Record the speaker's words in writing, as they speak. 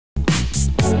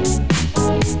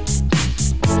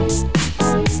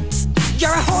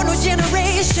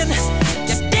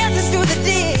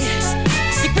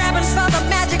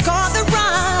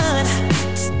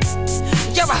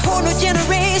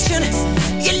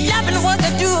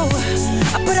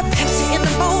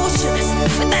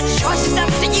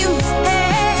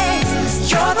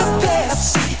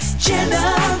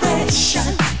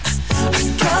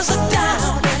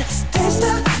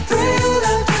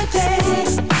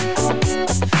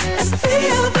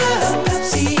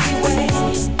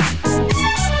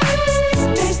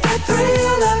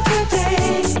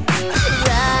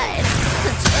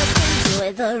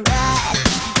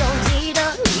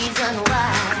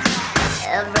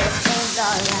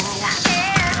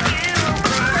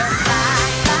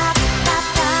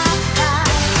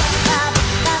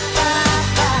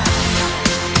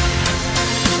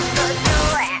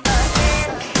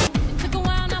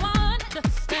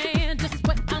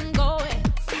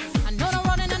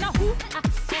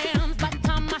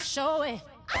Show it,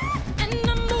 and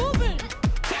I'm moving.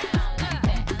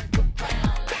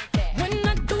 When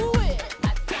I do it,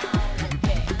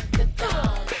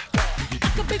 I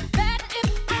could be bad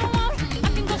if I want. I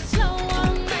can go slow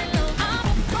all night long.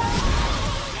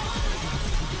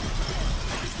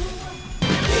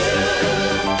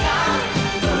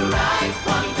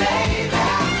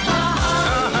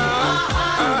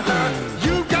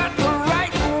 You got the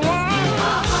right one.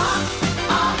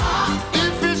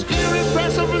 If it's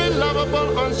irrepressibly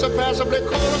lovable, unsurpassably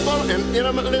callable, and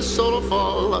intimately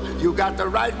soulful, you got the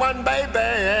right one,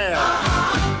 baby.